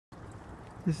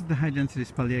This is the high density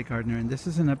Espalier gardener, and this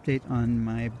is an update on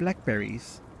my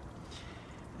blackberries.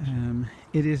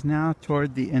 It is now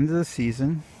toward the end of the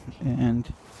season,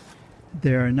 and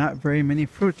there are not very many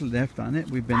fruit left on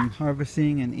it. We've been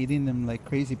harvesting and eating them like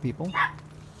crazy people.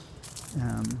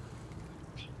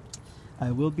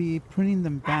 I will be pruning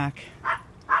them back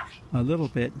a little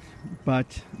bit,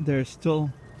 but there's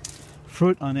still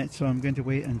fruit on it, so I'm going to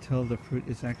wait until the fruit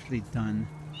is actually done.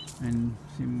 And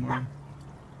see, more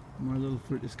little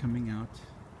fruit is coming out.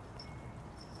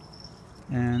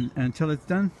 And until it's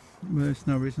done, there's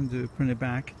no reason to prune it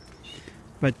back.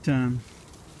 But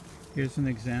here's an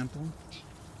example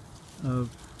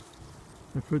of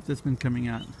the fruit that's been coming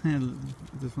out.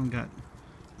 This one got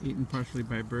eaten partially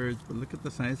by birds, but look at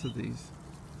the size of these.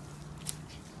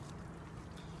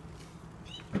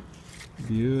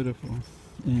 Beautiful,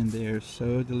 and they're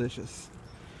so delicious.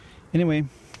 Anyway,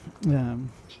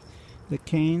 the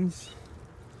canes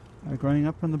are growing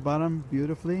up on the bottom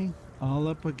beautifully, all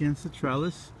up against the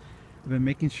trellis. I've been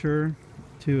making sure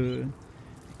to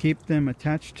keep them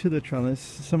attached to the trellis.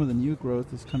 Some of the new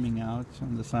growth is coming out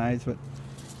on the sides, but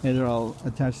either I'll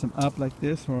attach them up like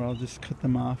this or I'll just cut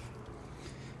them off.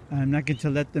 I'm not going to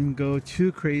let them go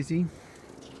too crazy.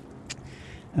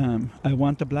 I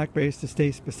want the blackberries to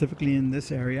stay specifically in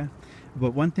this area,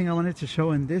 but one thing I wanted to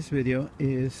show in this video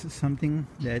is something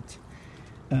that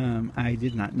I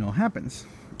did not know happens.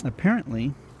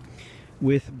 Apparently,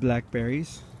 with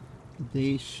blackberries,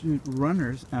 they shoot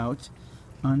runners out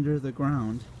under the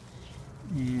ground,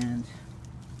 and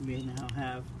we now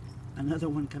have another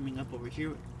one coming up over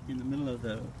here in the middle of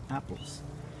the apples.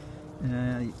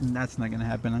 And that's not going to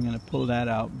happen. I'm going to pull that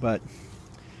out, but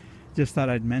just thought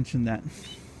I'd mention that.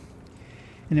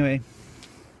 Anyway,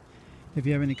 if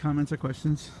you have any comments or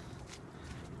questions,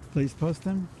 please post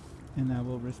them and I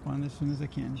will respond as soon as I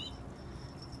can.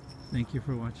 Thank you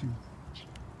for watching.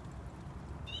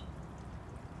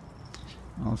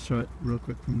 I'll show it real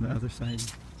quick from the other side.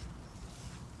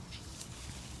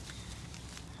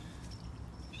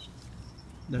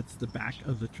 That's the back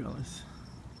of the trellis.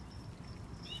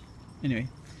 Anyway,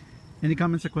 any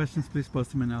comments or questions, please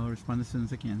post them and I'll respond as soon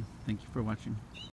as I can. Thank you for watching.